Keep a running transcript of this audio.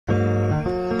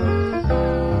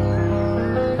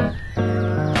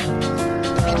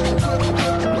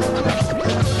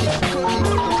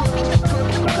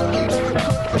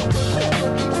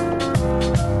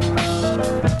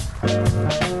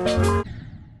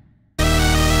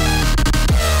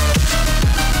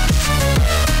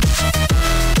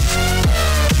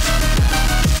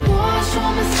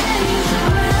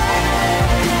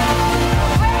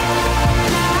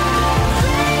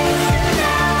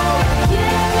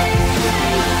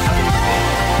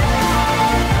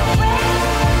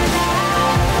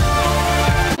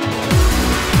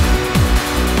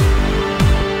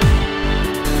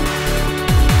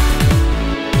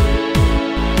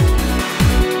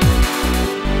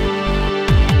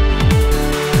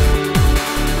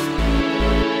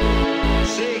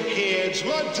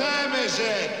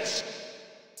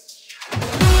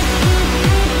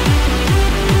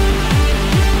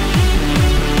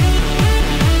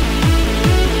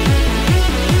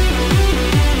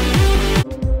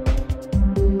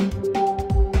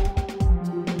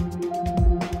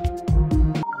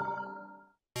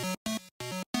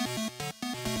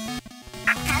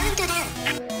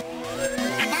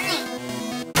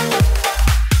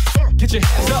Get your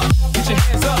hands up, get your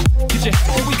hands up, get your,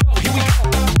 here we go, here we go.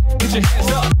 Get your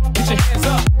hands up, get your hands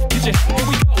up, get your, here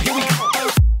we go, here we go.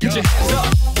 Get your hands up,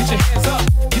 get your hands up,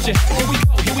 get your, here we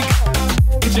go, here we go.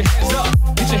 Get your hands up,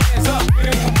 get your hands up,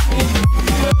 here we go.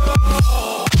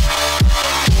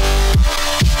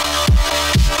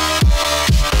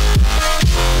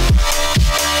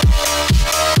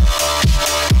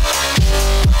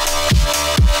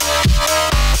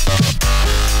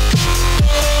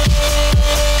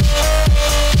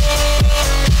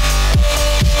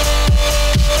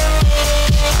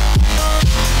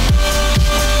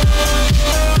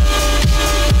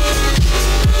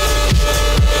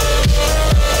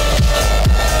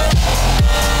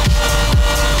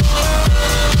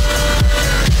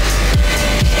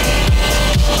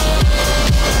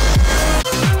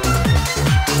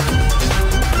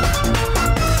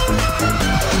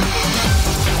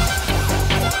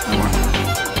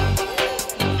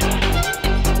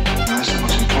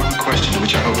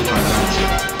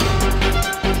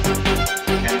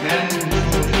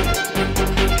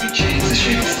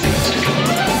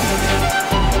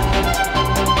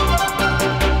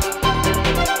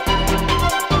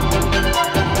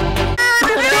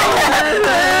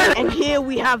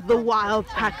 We have the wild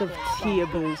pack of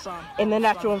teaboos in the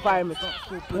natural environment,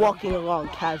 walking along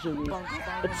casually,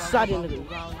 but suddenly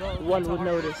one would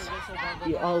notice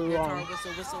you're all along.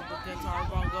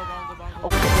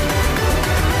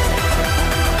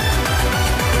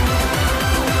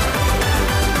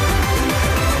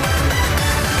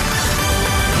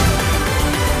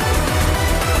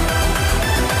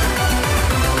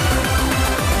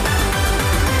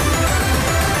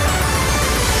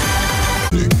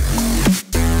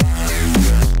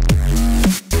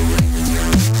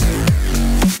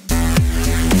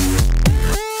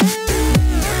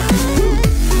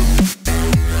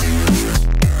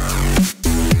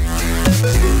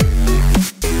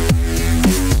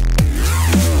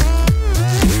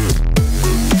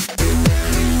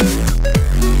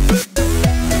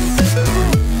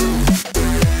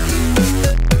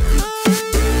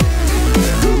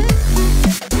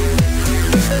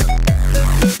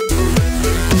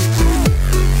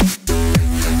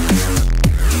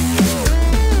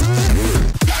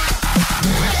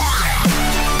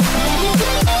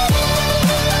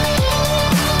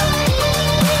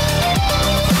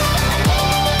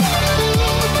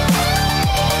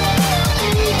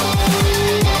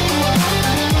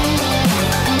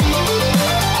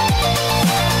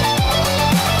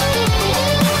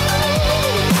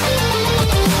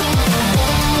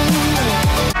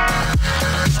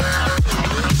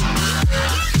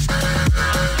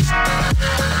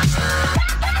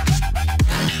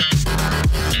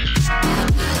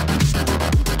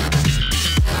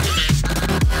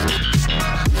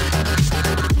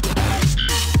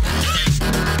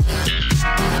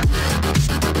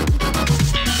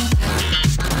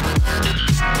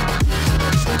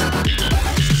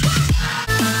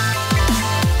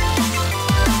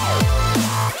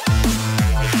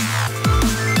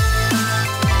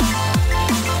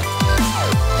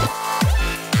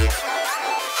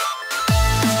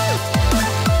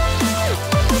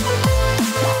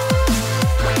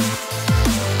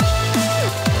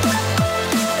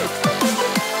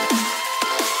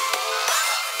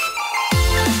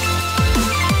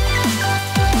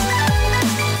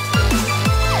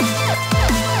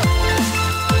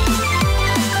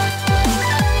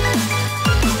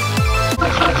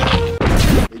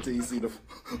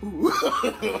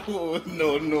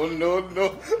 No, no, no, no.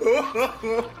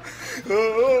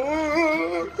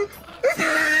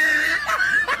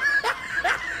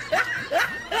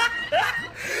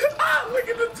 Look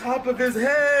at the top of his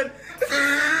head.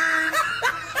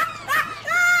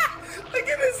 Look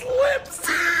at his lips.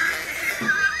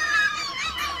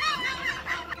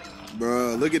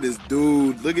 Bruh, look at this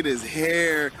dude. Look at his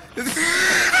hair.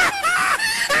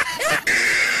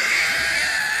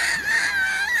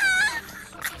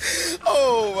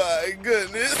 Oh my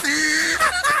goodness.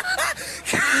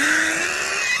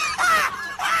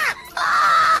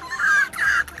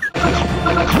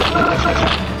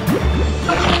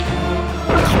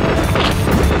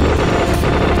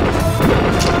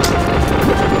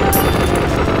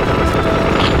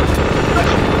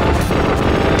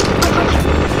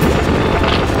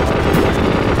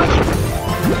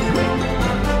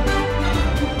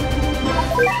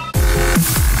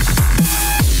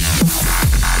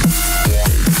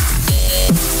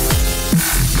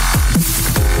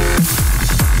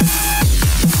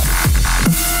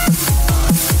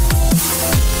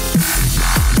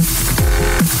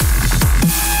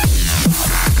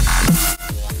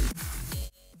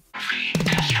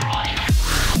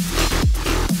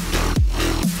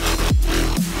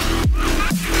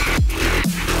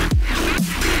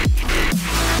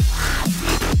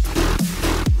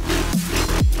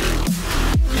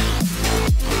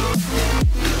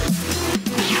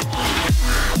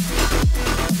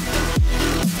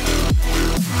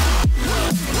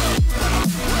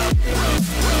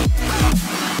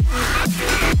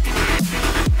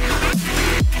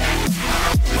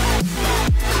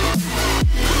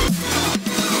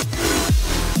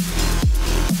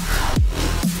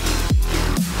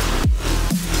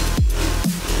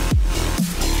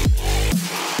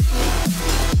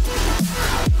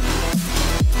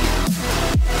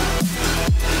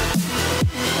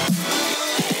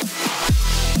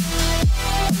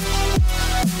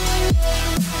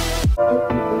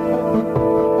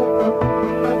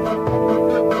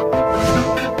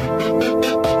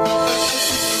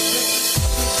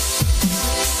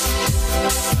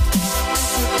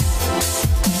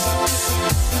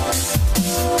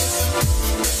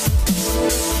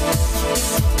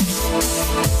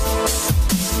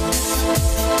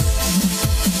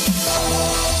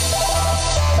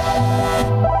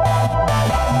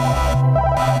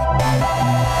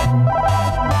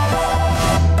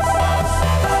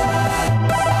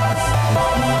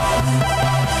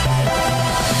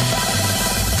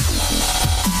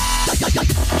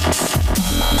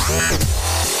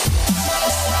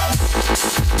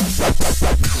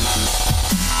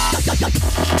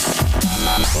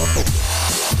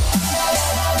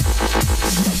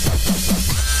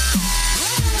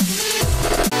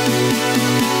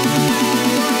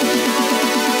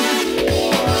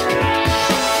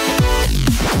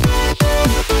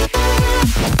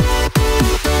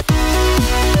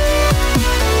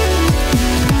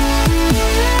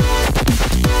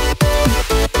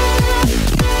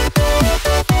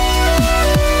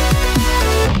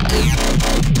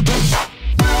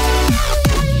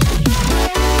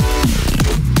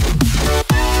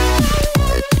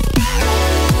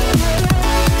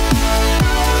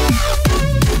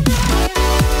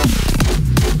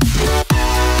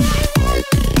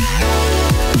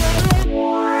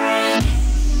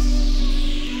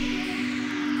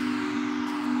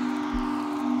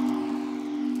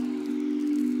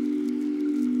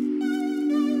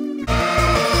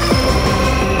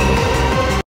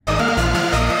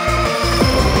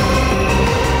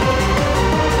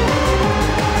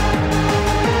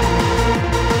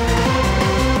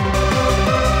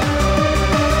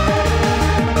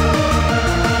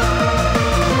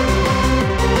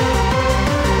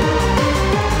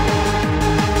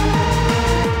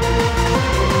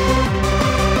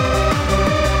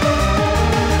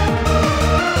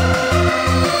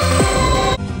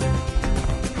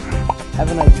 Have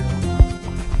a nice.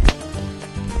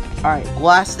 Alright,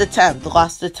 last attempt.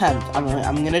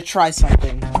 I'm gonna try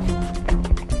something.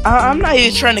 I'm not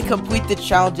even trying to complete the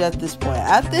challenge at this point.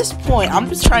 At this point, I'm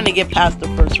just trying to get past the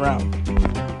first round.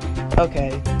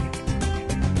 Okay.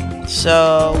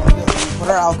 So, we put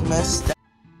our alchemist.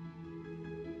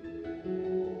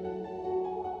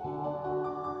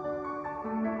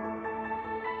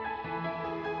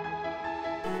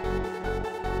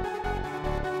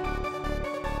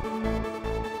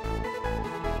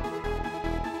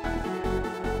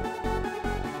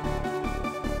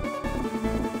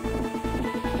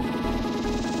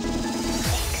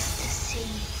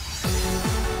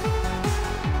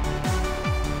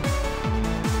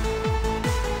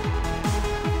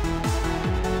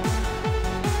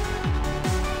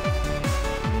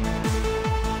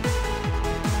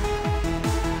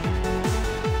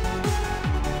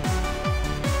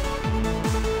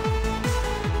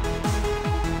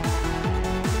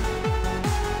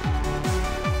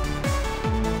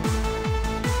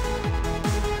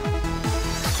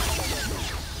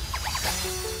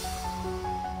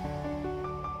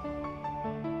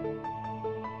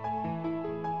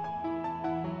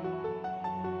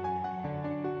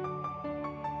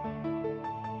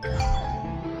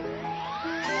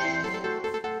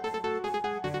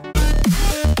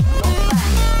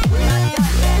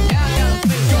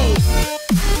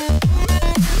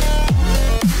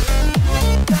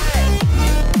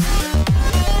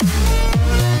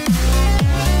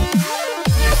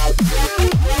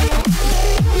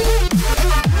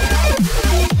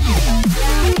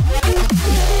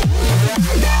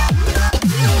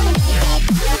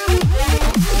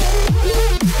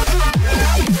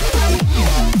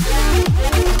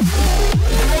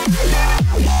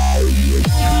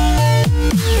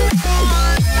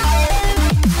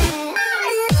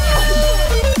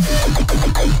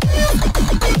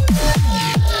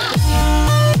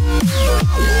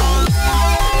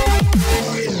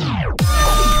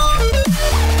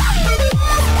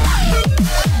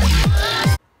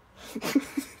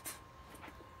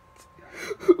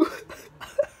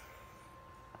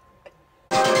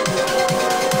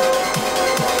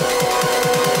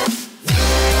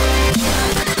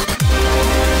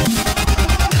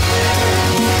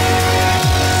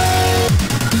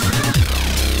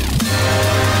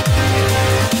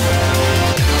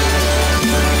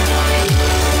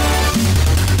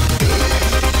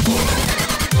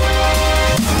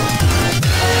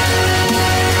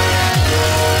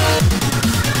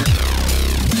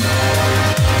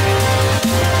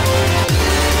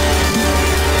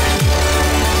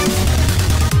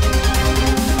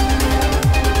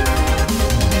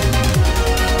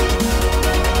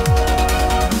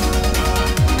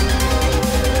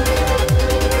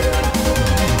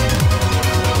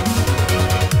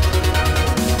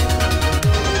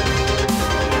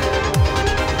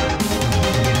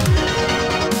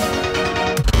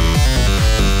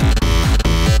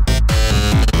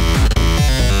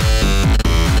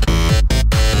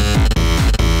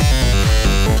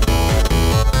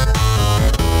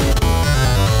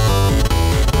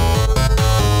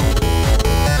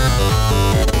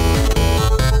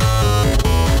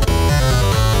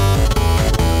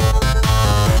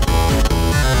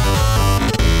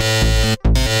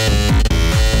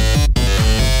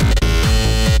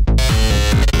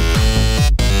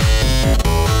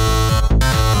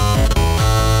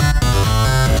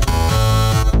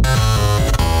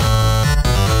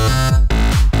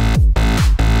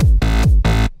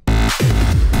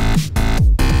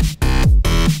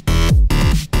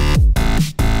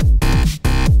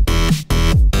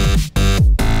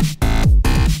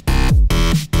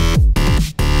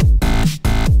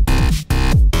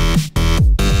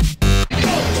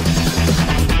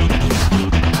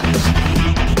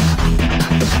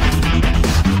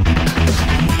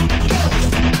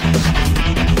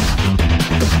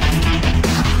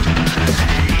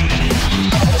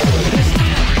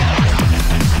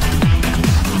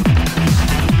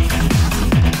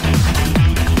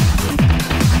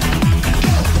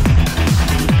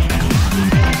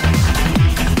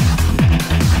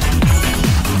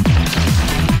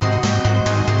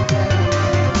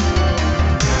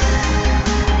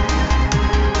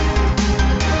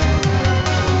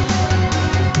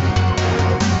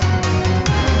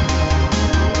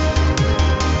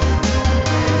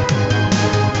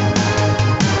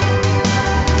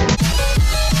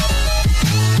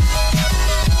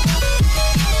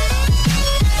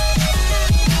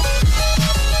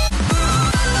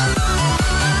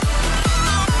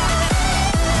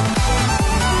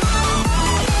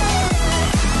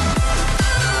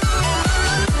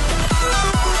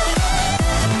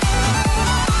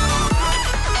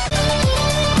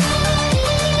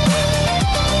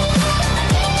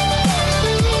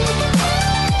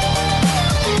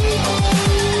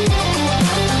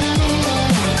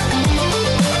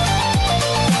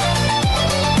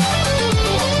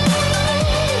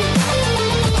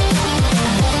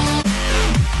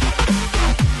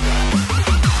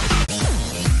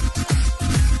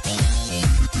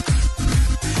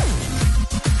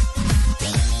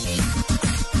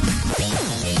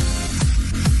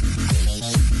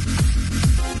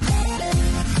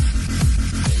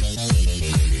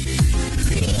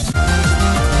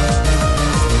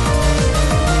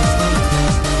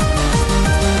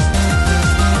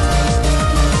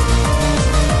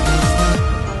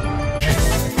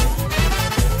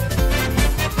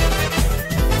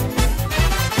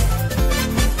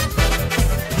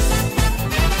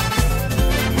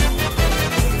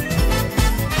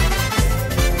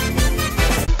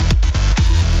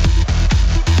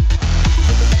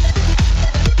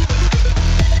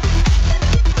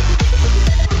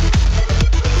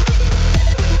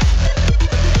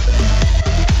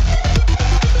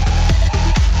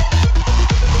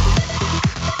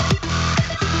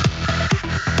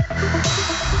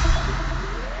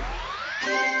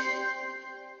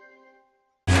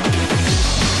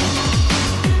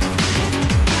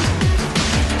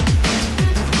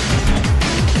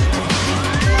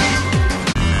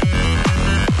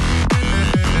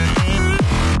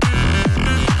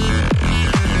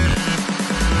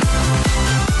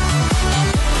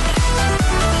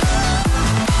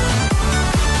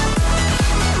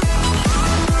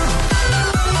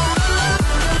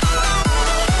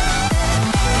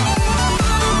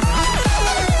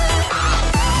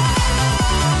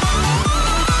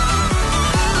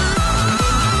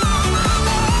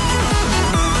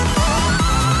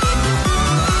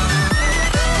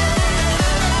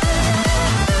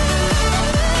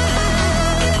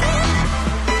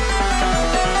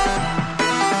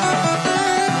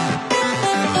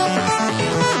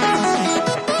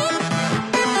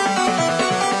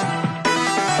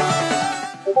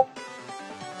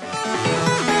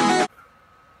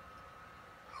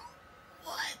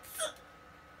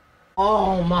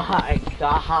 my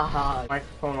god.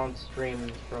 Microphone on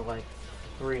stream for like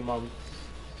 3 months.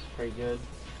 It's pretty good.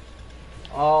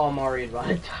 Oh, I'm already about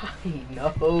to die.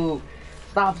 No.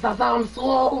 Stop, I'm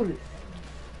slowed.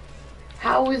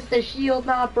 How is the shield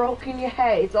not broken yet?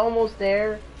 It's almost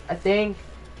there, I think.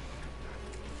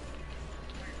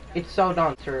 It's so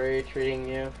done treating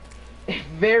you.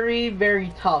 Very,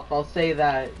 very tough, I'll say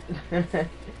that.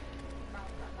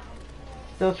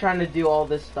 Still trying to do all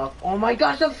this stuff. Oh my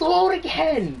gosh, I'm slowed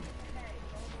again!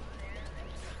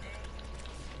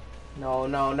 No,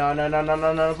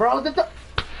 bro,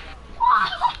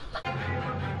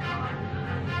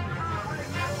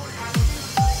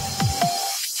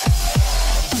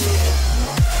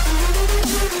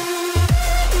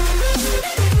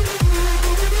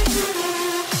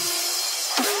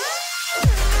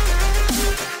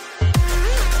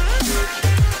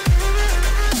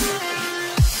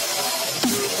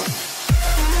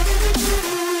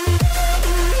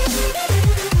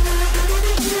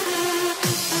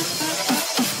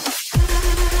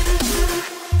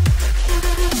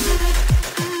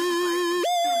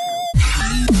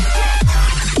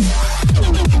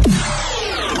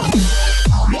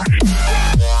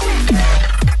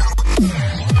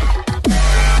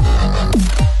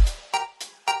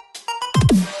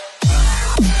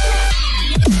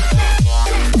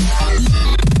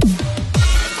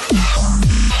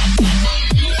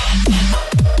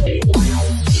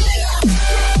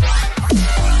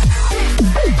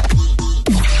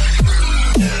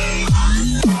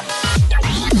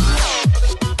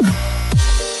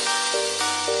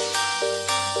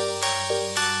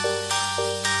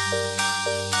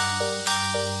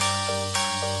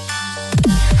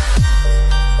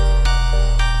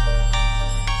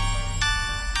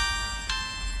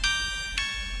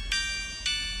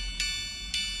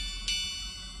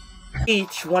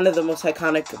 Each one of the most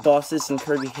iconic bosses in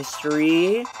Kirby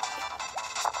history.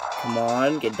 Come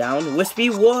on, get down. Wispy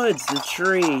Woods, the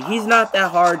tree. He's not that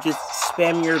hard, just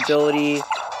spam your ability.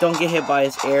 Don't get hit by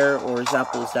his air or his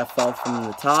apples that fell from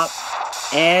the top.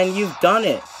 And you've done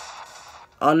it.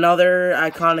 Another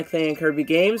iconic thing in Kirby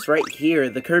games, right here,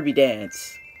 the Kirby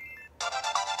dance.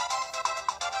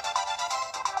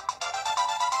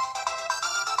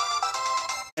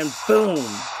 And boom,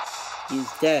 he's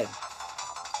dead.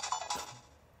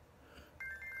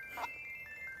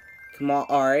 Come on,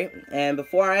 alright. And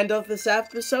before I end off this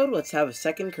episode, let's have a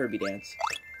second Kirby dance.